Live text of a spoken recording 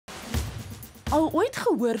Al ooit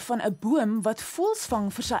gehoor van 'n boom wat voëls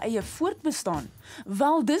vang vir sy eie voortbestaan?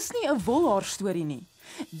 Wel, dis nie 'n wolhaar storie nie.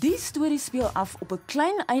 Die storie speel af op 'n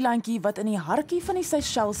klein eilandjie wat in die hartjie van die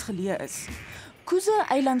Seychelles geleë is. Kuza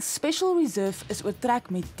Eiland Special Reserve is oortrek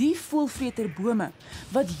met die voëlvreter bome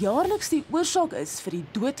wat jaarliks die oorsaak is vir die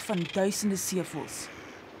dood van duisende seevoëls.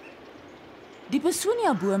 Die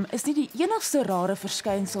Pisonia boom is nie die enigste rare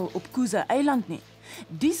verskynsel op Kuza Eiland nie.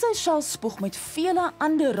 Die Seychelles spog met vele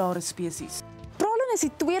ander rare spesies. Pralen is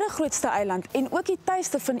die tweede grootste eiland en ook die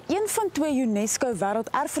tuiste van een van 2 UNESCO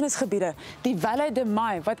wêrelderfenisgebiede, die Vallei de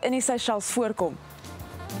Meyer, wat in die Seychelles voorkom.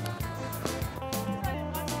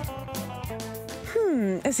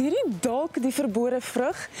 Is hierdie dalk die verbode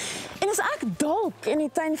vrug? En is ek dalk in die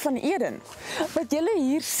tuin van Eden? Wat julle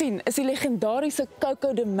hier sien is die legendariese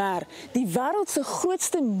Coco de Mer, die wêreld se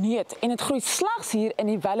grootste neut en dit groei slegs hier in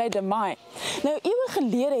die Vallei de Meyer. Nou eeue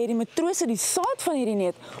gelede het die matrose die saad van hierdie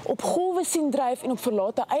neut op golwe sien dryf en op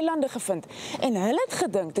verlate eilande gevind en hulle het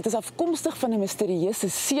gedink dit is afkomstig van 'n misterieuse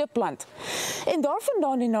seeplant. En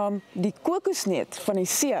daarvandaan die naam die kokosneut van die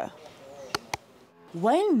see.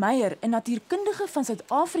 Meyer, 'n natuurkundige van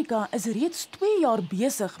Suid-Afrika, is reeds 2 jaar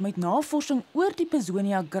besig met navorsing oor die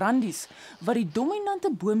Pisonia grandis, wat die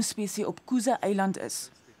dominante boomspesie op Kuza Eiland is.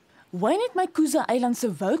 Het my Kuza Eiland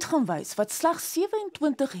se woud gaan wys wat slegs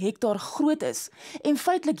 27 hektaar groot is en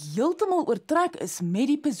feitelik heeltemal oortrek is met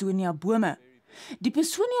die Pisonia bome. Die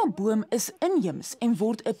Pisonia boom is inheems en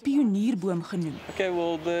word 'n pionierboom genoem. Okay,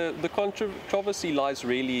 well, the controversy lies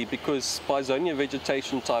really because Pisonia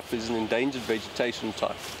vegetation type is an endangered vegetation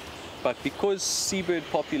type. But because seabird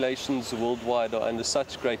populations worldwide are under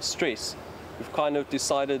such great stress, we've kind of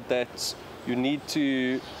decided that you need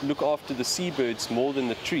to look after the seabirds more than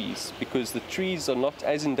the trees, because the trees are not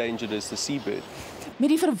as endangered as the seabird. Met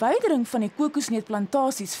die verwydering van die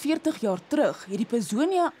kokosneutplantasies 40 jaar terug, het die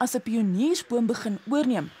Pisonia as 'n pioniersboom begin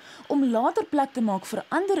oorneem om later plek te maak vir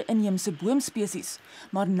ander inheemse boomspesies,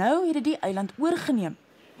 maar nou het dit die eiland oorgeneem.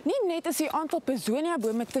 Nie net is die aantal Pisonia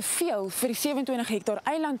bome te veel vir die 27 hektaar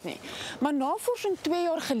eiland nie, maar navorsing 2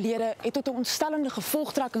 jaar gelede het tot 'n ontstellende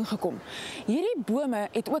gevolgtrekking gekom. Hierdie bome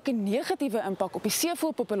het ook 'n negatiewe impak op die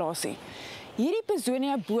seevoëlpopulasie. Hierdie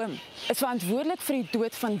Pisonia boom is verantwoordelik vir die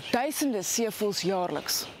dood van duisende seevoëls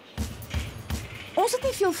jaarliks. Ons het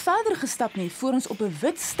nie veel verder gestap nie voor ons op 'n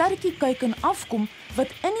wit sterretjie kyk en afkom wat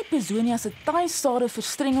in die Pisonia se taaisade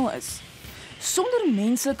verstrengel is. Sonder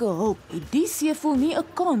menslike hulp het die seevoël nie 'n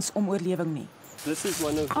kans om oorlewing nie. This is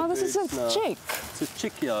one of the this is a birds now. chick. It's a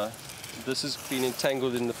chick, yeah. This has been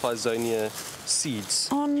entangled in the Pisonia seeds.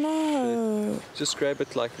 Oh no. Just grab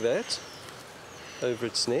it like that, over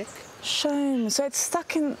its neck. Shame. So it's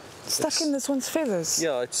stuck in this one's feathers.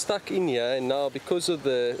 Yeah, it's stuck in here, and now because of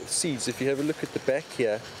the seeds, if you have a look at the back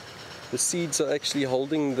here, the seeds are actually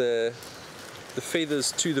holding the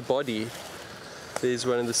feathers to the body. There's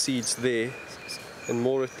one of the seeds there, and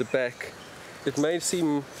more at the back. It may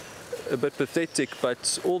seem a bit pathetic,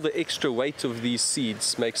 but all the extra weight of these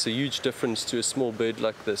seeds makes a huge difference to a small bird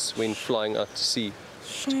like this when flying out to sea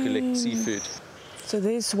to collect seafood. So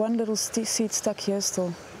there's one little seed stuck here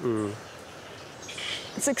still.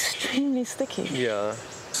 It's extremely sticky. Yeah.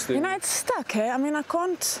 You know, it's stuck, eh? I mean, I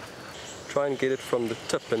can't... Try and get it from the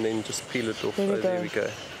tip and then just peel it off. There we go.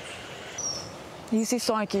 Hier is die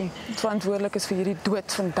saadjie wat verantwoordelik is vir hierdie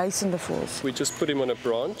dood van duisende voëls. We just put him on a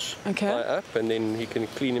branch, Okay. high up, and then he can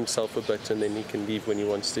clean himself a bit and then he can leave when he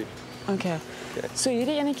wants to. Okay. Okay. So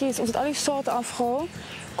hierdie enetjie is, ons het al die saad afgehaal.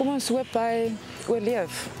 Kom ons hoop hy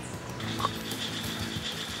oorleef.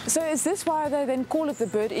 So is this why they then call it the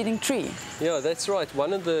bird-eating tree? Yeah, that's right.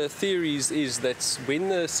 One of the theories is that when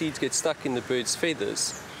the seeds get stuck in the bird's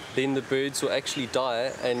feathers, then the birds will actually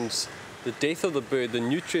die, and the death of the bird, the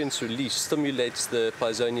nutrients released, stimulates the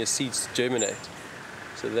Pisonia seeds to germinate.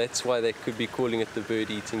 So that's why they could be calling it the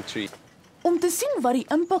bird-eating tree. Om te sien wat die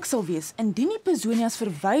impak sal wees indien die Pisonias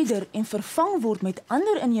verwyder en vervang word met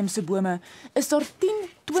ander inheemse bome, is daar 10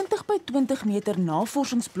 20 by 20 meter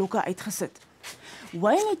navorsingsblokke uitgesit.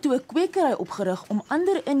 Het toe 'n kwekery opgerig om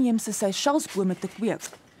ander inheemse Seychelles bome te kweek.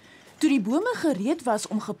 Toe die bome gereed was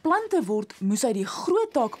om geplant te word, moes hy die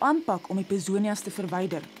groot taak aanpak om die Pisonias te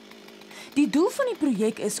verwyder. Die doel van die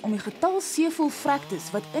projek is om die getal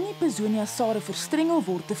seevoëlvrektes wat in die Pisonia sade verstrengel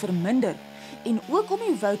word te verminder en ook om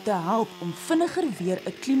die woud te help om vinniger weer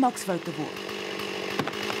 'n climax woud te word.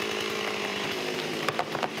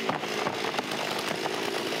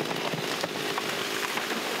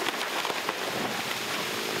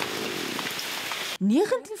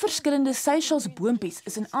 ...19 verskillende Seychelles boompies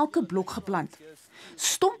is in elke blok geplant.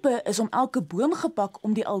 Stompe is om elke boom gepak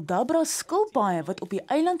om die Aldabra skilpaaie wat op die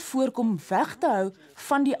eiland voorkom weg te hou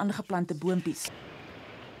van die aangeplante boompies.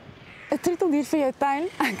 'n Troeteldier vir jou tuin?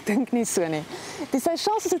 Ek dink nie so nie. Die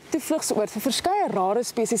Seychelles is 'n toevlugsoord vir verskeie rare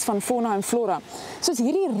spesies van fauna en flora, soos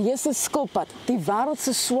hierdie reuse skilpad, die wêreld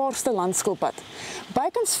se swaarste landskilpad.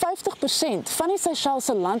 Bykans 50% van die Seychelles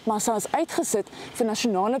se landmassa is uitgesit vir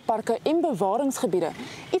nasionale parke en bewaringsgebiede,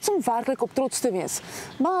 iets om werklik op trots te wees.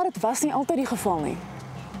 Maar dit was nie altyd die geval nie.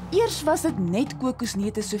 Eers was dit net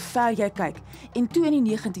kokosneute so ver jy kyk, en toe in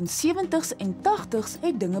die 1970s en 80s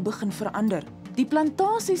het dinge begin verander. Die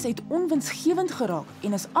plantasies het onwinsgewend geraak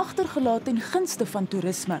en is agtergelaat ten gunste van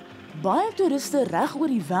toerisme. Baie toeriste reg oor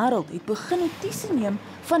die wêreld het begin notisie neem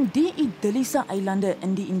van die idilliese eilande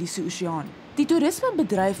in die Indiese Oseaan. Die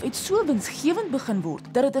toerismebedryf het so winsgewend begin word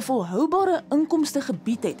dat dit 'n volhoubare inkomste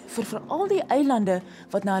gebied het vir veral die eilande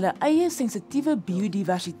wat na hulle eie sensitiewe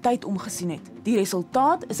biodiversiteit omgesien het. Die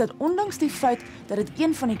resultaat is dat ondanks die feit dat dit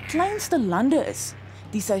een van die kleinste lande is,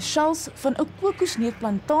 die Seychelles van 'n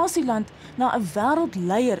kokosneutplantasieland na 'n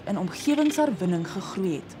wêreldleier in omgewingsherwinning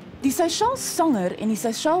gegroei het. Die Seychelles sanger en die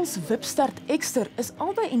Seychelles wipstert ekster is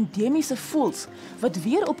albei endemiese voëls wat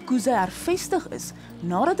weer op Kuza hervestig is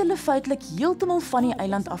nadat hulle feitelik heeltemal van die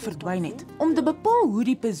eiland af verdwyn het. Om te bepaal hoe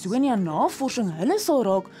die Pisonia navorsing hulle sal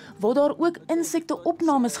raak, word daar ook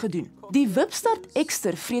insekteopnames gedoen. Die wipstert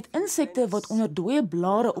ekster vreet insekte wat onder dooie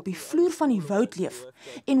blare op die vloer van die woud leef.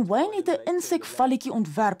 En Wayne het 'n insekvalletjie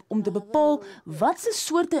ontwerp om te bepaal watse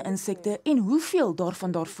soorte insekte en hoeveel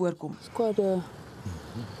daarvan daar voorkom.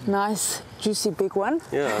 Nice, juicy big one.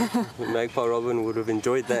 Yeah, magpie robin would have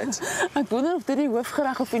enjoyed that. Ek wonder of dit die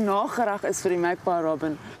hoofgereg of die nagereg is vir die magpie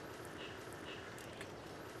robin.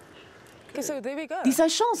 Okay, so there we go. Die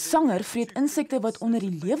Seychelles sanger vreet insekte wat onder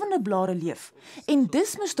die lewende blare leef en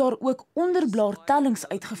dus moes daar ook onderblaartellings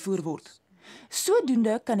uitgevoer word.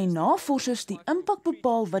 Sodoende kan die navorsers die impak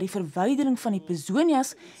bepaal wat die verwydering van die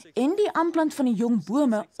Pisonias en die aanplant van die jong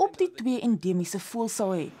bome op die twee endemiese voëls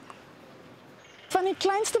sal hê. Van die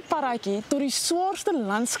kleinste parretjie tot die swaarste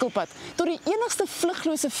landskilpad, tot die enigste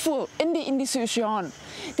vluglose voël in die Indiese Oseaan.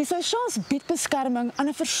 Die Seychelles bied beskerming aan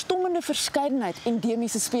 'n verstommende verskeidenheid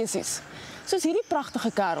endemiese spesies, soos hierdie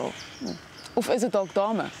pragtige kerel. Of is dit dalk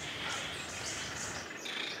dame?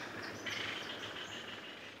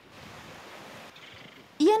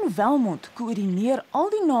 Ian Welmont koördineer al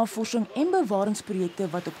die navorsing en bewaringsprojekte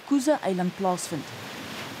wat op Kuza-eiland plaasvind.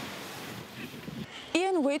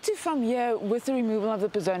 Ian, where to from here with the removal of the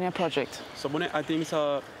Pisonia project? So I think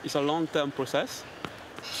it's a long-term process.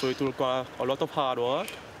 So it will require a lot of hard work,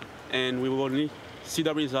 and we will only see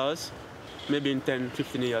the results maybe in 10,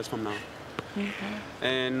 15 years from now. Okay.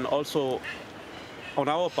 And also, on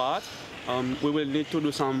our part, we will need to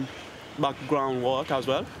do some background work as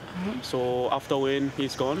well. So after when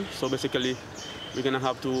he's gone, so basically we're going to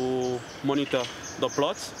have to monitor the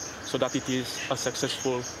plots so that it is a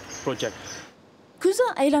successful project.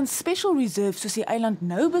 Kuza-eiland Special Reserve, soos die eiland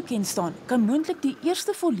nou bekend staan, kan moontlik die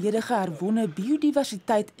eerste volledige herwonne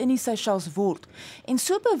biodiversiteit in die Seychelles word en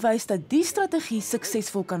so bewys dat die strategie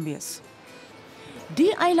suksesvol kan wees.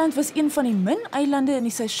 Die eiland was een van die min eilande in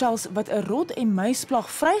die Seychelles wat 'n rot- en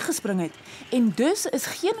muisplag vrygespring het en dus is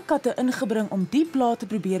geen katte ingebring om die plaag te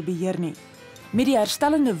probeer beheer nie. Met die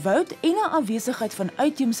herstellende woud en 'n afwesigheid van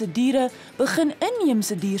uitheemse diere begin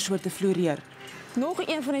inheemse diersoorte floreer. Nog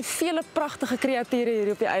een van die vele pragtige kreature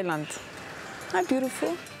hier op die eiland. How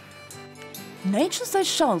beautiful. Nature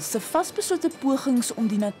Seychelles se vasbeslote pogings om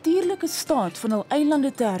die natuurlike staat van hul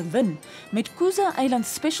eilande te herwin, met Kuza-eiland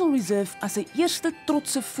Special Reserve as 'n eerste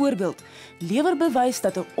trotse voorbeeld, lewer bewys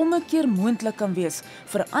dat 'n ommekeer moontlik kan wees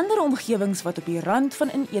vir ander omgewings wat op die rand van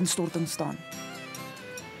ineenstorting staan.